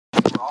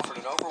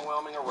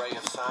overwhelming array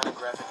of sign and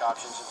graphic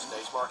options in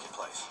today's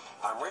marketplace.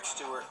 I'm Rich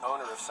Stewart,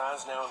 owner of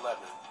Signs Now in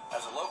Lebanon.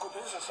 As a local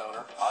business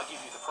owner, I'll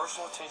give you the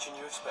personal attention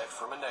you expect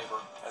from a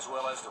neighbor, as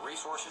well as the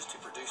resources to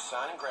produce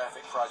sign and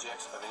graphic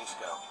projects of any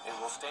scope. And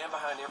we'll stand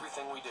behind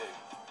everything we do.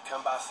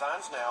 Come by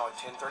Signs Now at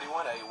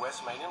 1031A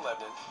West Main in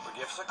Lebanon, or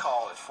give us a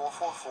call at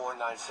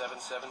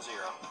 444-9770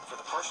 for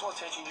the personal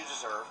attention you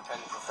deserve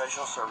and the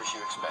professional service you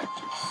expect.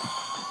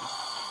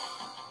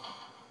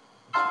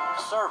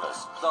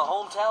 Service the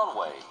hometown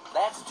way.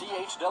 That's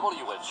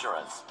THW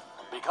Insurance.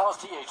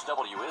 Because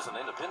THW is an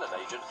independent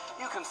agent,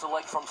 you can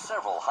select from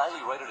several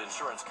highly rated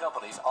insurance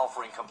companies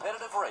offering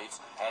competitive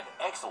rates and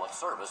excellent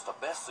service to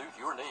best suit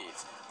your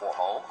needs for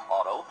home,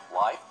 auto,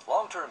 life,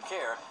 long-term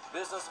care,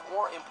 business,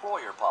 or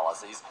employer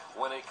policies.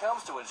 When it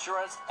comes to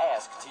insurance,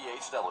 ask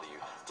THW.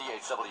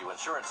 THW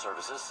Insurance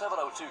Services,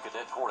 702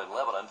 Cadet Court in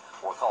Lebanon,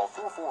 or call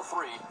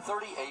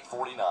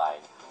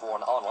 443-3849. For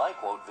an online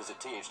quote, visit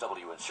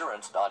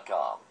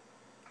thwinsurance.com.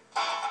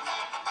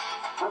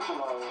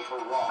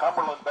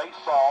 Cumberland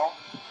baseball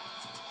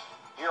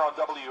here on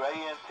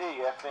WANT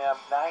FM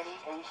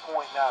 98.9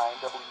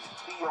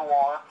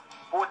 WCOR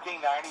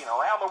 1490 and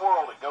around the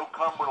world at Go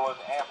Cumberland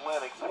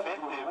Athletics.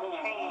 Defensive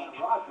change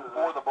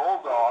for the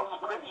Bulldogs.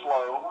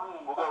 Critchlow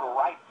will go to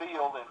right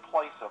field in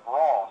place of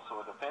Ross,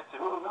 so a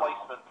defensive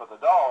replacement for the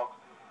Dogs,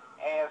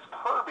 as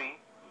Kirby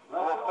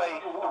will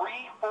face 3,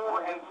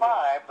 4, and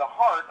 5, the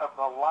heart of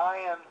the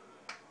Lyon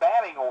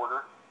batting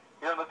order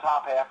here in the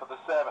top half of the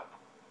seventh.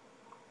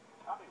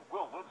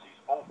 Will Lindsay's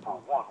 0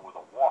 for 1 with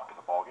a walk in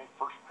the ballgame.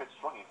 First pitch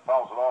swinging,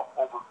 fouls it off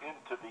over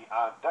into the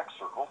on-deck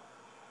circle.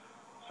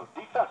 So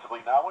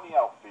defensively now in the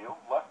outfield,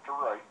 left to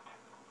right,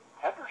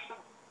 Henderson,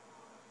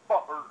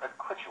 Butler, and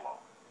Critchlow.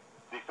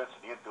 Defense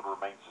in the infield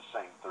remains the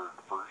same. Third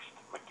to first,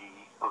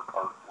 McGee,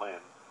 Burkhart,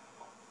 Lynn,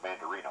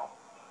 Mandarino.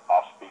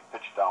 Off-speed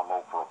pitch down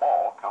low for a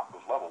ball. Count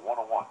goes level,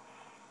 1-1.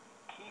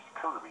 Keith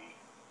Kirby,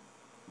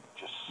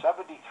 just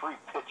 73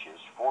 pitches,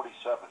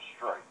 47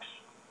 strikes.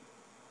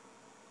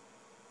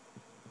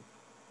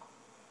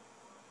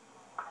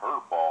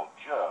 Curveball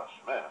just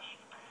missed.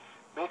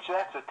 Mitch,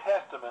 that's a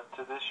testament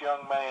to this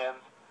young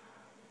man's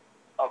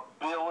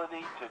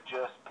ability to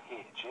just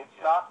pitch. It's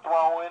not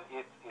throwing,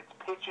 it's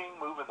pitching,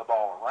 moving the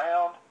ball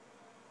around,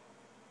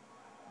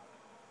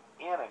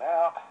 in and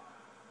out.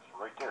 It's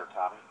right there,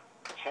 Tommy.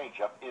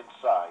 Change up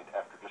inside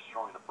after just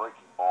throwing a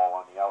breaking ball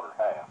on the outer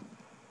half.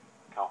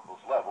 Count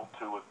goes level,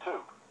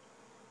 2-2.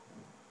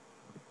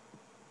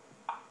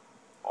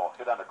 Ball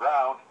hit on the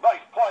ground.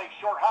 Nice play,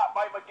 short hop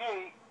by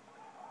McGee.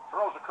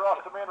 Throws across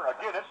the man.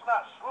 Again, it's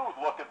not smooth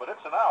looking, but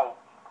it's an out.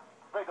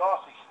 Big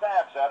Aussie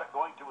stabs at it,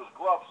 going to his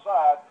glove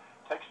side.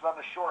 Takes it on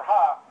the short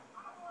hop.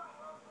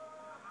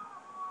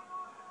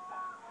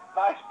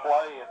 Nice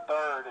play at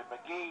third, and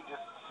McGee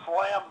just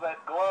slams that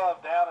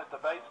glove down at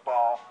the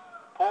baseball.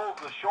 Pulls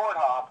the short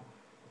hop.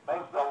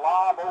 Makes the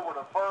lob over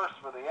to first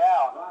for the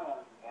out.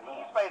 And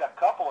he's made a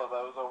couple of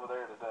those over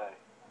there today.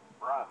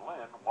 Brian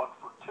Lynn, 1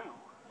 for 2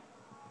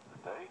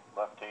 today.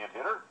 Left-hand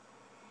hitter.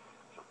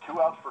 So 2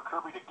 outs for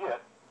Kirby to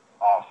get.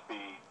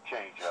 Off-speed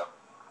change-up.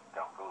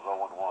 Count goes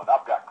 0-1.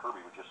 I've got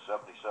Kirby with just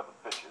 77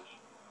 pitches.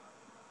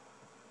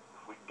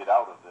 If we can get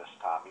out of this,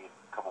 Tommy, and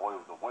come away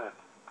with a win,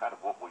 kind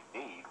of what we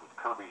need with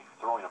Kirby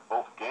throwing in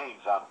both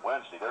games on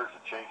Wednesday. There's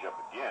the change-up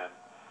again.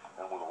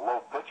 And with a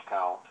low pitch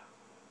count,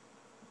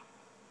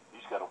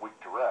 he's got a week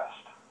to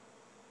rest.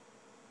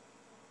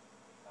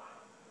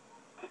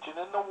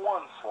 Pitching in the 1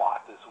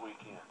 slot this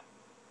weekend.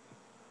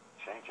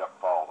 Change-up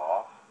fouled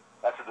off.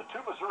 After the 2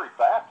 Missouri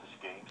Baptist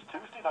games,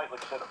 Tuesday night, like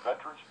I said, at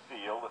Veterans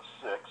Field at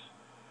 6,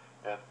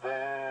 and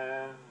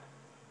then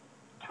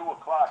 2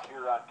 o'clock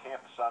here on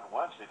campus on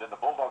Wednesday. Then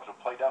the Bulldogs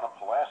will play down in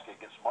Pulaski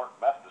against Martin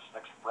Methodist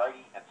next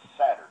Friday and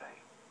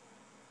Saturday.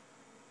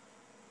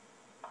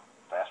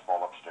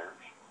 Fastball upstairs.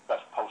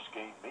 Best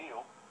post-game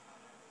meal.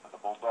 And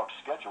the Bulldogs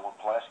schedule in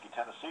Pulaski,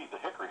 Tennessee,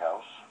 the Hickory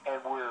House. And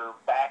we're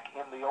back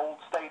in the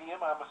old stadium,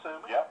 I'm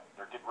assuming? Yep.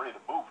 They're getting ready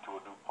to move to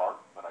a new park,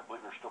 but I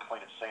believe they're still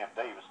playing at Sam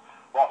Davis.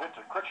 Ball hit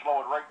to Critchlow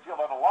in right field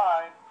on the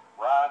line.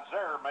 Ron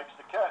Zer makes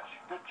the catch.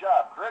 Good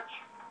job, Critch.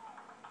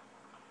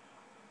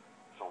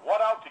 So 1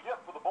 out to get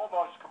for the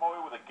Bulldogs to come away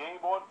with a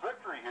game-1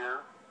 victory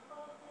here.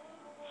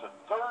 It's a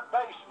third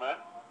baseman.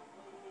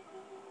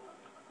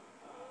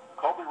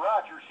 Kobe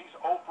Rogers, he's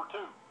 0 for 2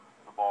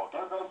 in the ball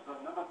game. Third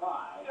baseman, number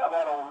 5. Yeah,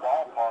 that old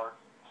ballpark.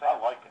 I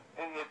like it.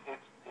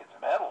 It's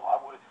metal.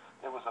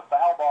 It was a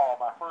foul ball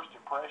on my first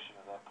impression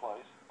of that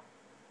place.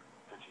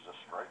 Pitches a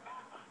strike.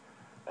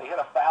 They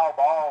hit a foul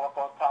ball up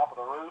on top of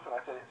the roof, and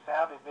I said it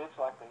sounded, Mitch,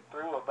 like they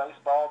threw a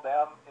baseball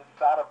down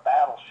inside a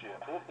battleship.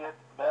 It hit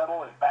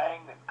metal and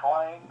banged and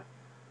clanged.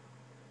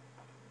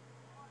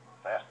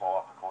 Fastball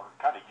off the corner,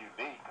 kind of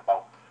unique,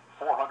 about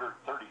 430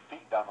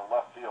 feet down the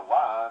left field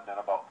line, and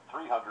about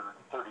 330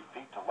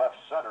 feet to left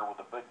center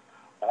with a big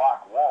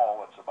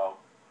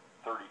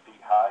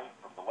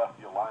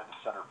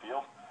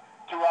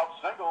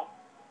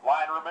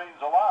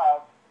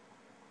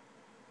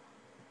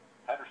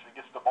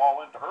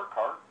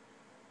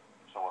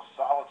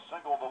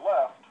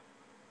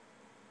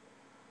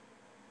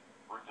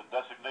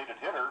designated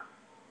hitter.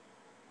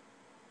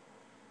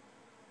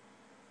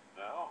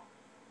 No.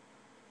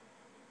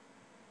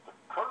 The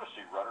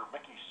courtesy runner,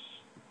 Mickey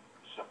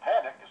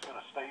Sapanik, is going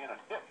to stay in and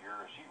hit here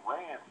as he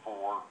ran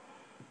for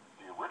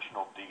the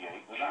original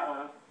DH.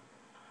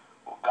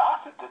 Well,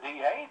 Gossett, the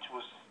DH,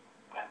 was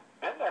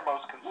been their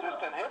most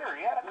consistent hitter.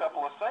 He had a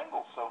couple of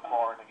singles so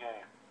far in the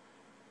game.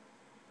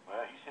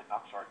 Well, he's hitting,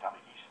 I'm sorry,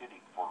 Tommy, he's hitting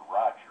for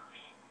Rogers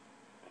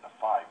in a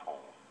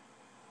 5-hole.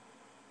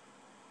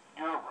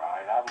 You're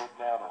right, I looked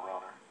down the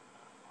runner.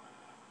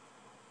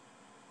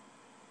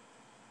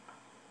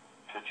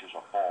 Pitches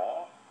a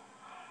ball.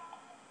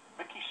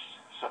 Mickey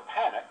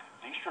Sapanik,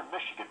 the Eastern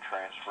Michigan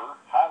transfer,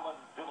 Highland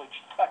Village,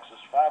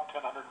 Texas,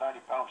 5'10",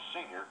 190-pound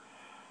senior.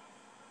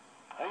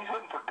 And he's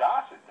hitting for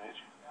Gossett, isn't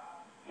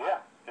he? Yeah,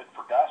 hitting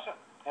for Gossett.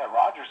 Yeah,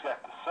 Rogers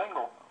got the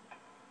single.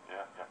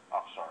 Yeah,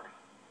 I'm sorry.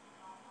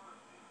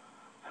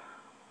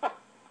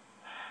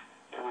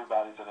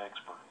 Everybody's an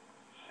expert.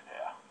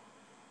 Yeah.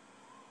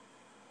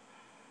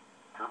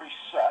 Kirby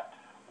set.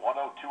 1-0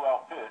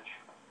 2-out pitch.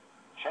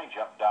 Change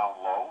up down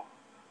low.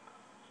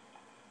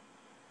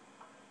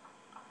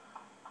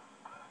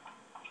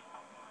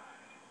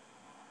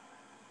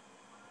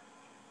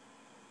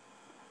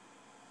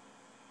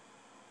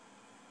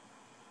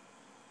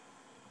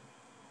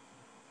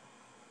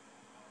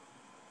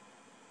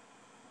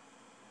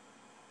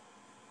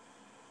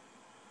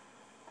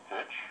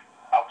 Pitch.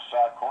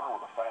 Outside corner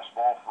with a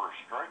fastball for a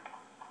strike.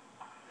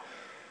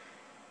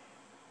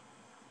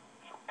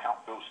 So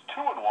count goes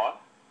 2-1.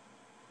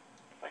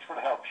 Thanks for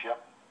the help, Shep.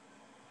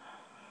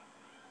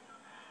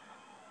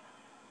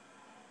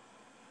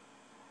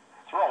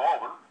 Throw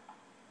over.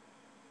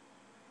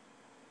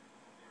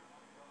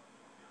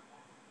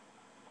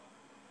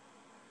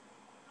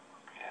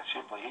 Yeah,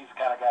 Shipley, he's the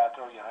kind of guy to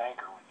throw you an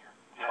anchor when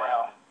you're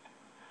drowning.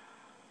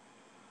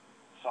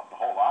 Something to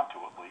hold on to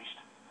at least.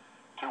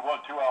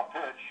 2-1 2-out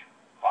pitch.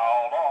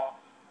 Fouled off.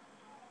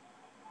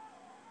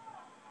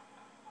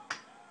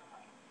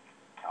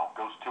 Count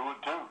goes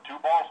 2-2. 2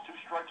 balls, 2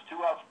 strikes, 2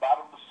 outs,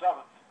 bottom of the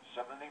 7th.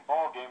 7-inning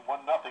ball game,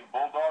 1-0.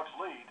 Bulldogs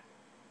lead.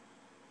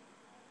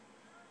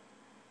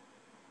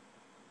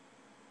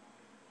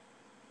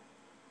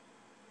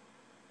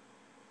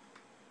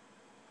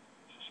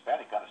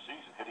 Hispanic on a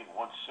season, hitting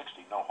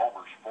 160, no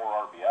homers, 4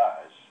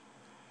 RBIs.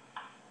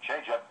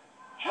 Changeup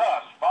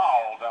just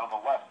foul down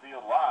the left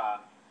field line.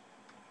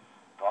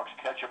 Dogs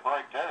catch a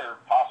break there.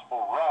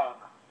 Possible run.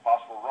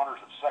 Possible runners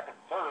at second,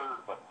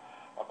 third, but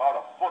about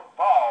a foot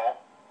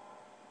foul.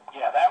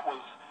 Yeah, that was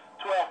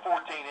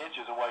 12, 14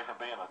 inches away from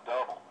being a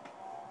double.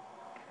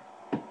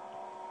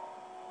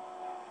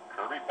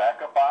 Kirby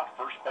back up on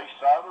first base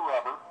side of the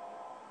rubber.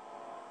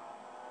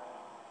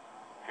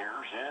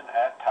 Here's in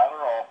at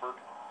Tyler Alford.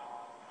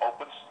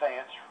 Open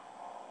stance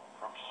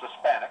from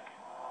Hispanic.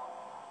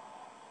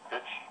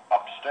 Pitch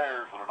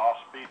upstairs with an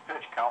off-speed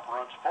pitch. Count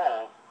runs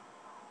full.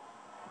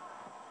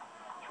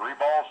 3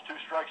 balls, 2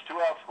 strikes, 2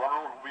 outs.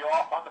 Runner will be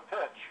off on the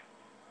pitch.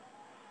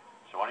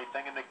 So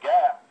anything in the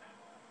gap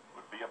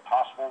would be a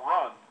possible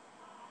run.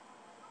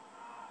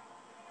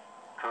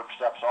 Kirk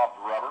steps off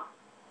the rubber.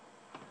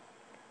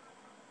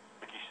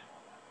 Mickey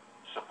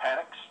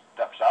Sapanik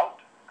steps out.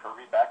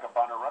 Kirby back up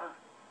on the runner.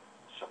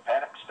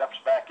 Sapanik steps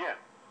back in.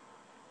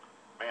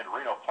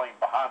 Mandarino playing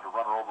behind the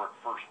runner over at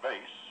first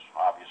base,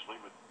 obviously,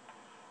 with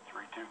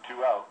 3-2,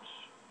 2 outs.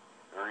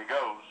 There he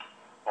goes.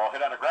 Ball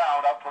hit on the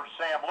ground, out towards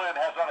Sam Lynn,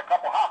 has on a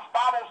couple hops,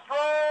 bobbles,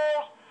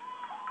 throws!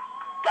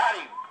 Got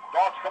him!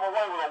 Dogs come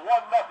away with a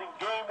 1-0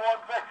 game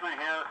 1 victory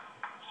here.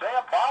 Sam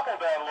bobbled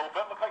that a little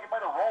bit, looked like he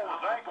might have rolled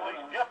his ankle,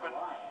 he's dipping.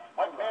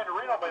 Mike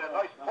Mandarino made a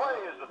nice play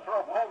as the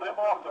throw pulled him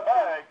off the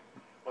bag,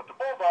 but the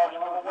Bulldogs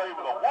come away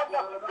with a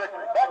 1-0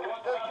 victory. Back at the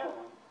station.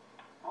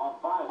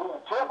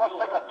 Tim, let's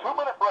take a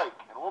 2-minute break,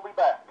 and we'll be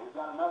back.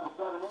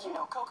 Did you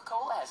know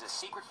Coca-Cola has a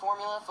secret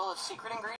formula full of secret ingredients?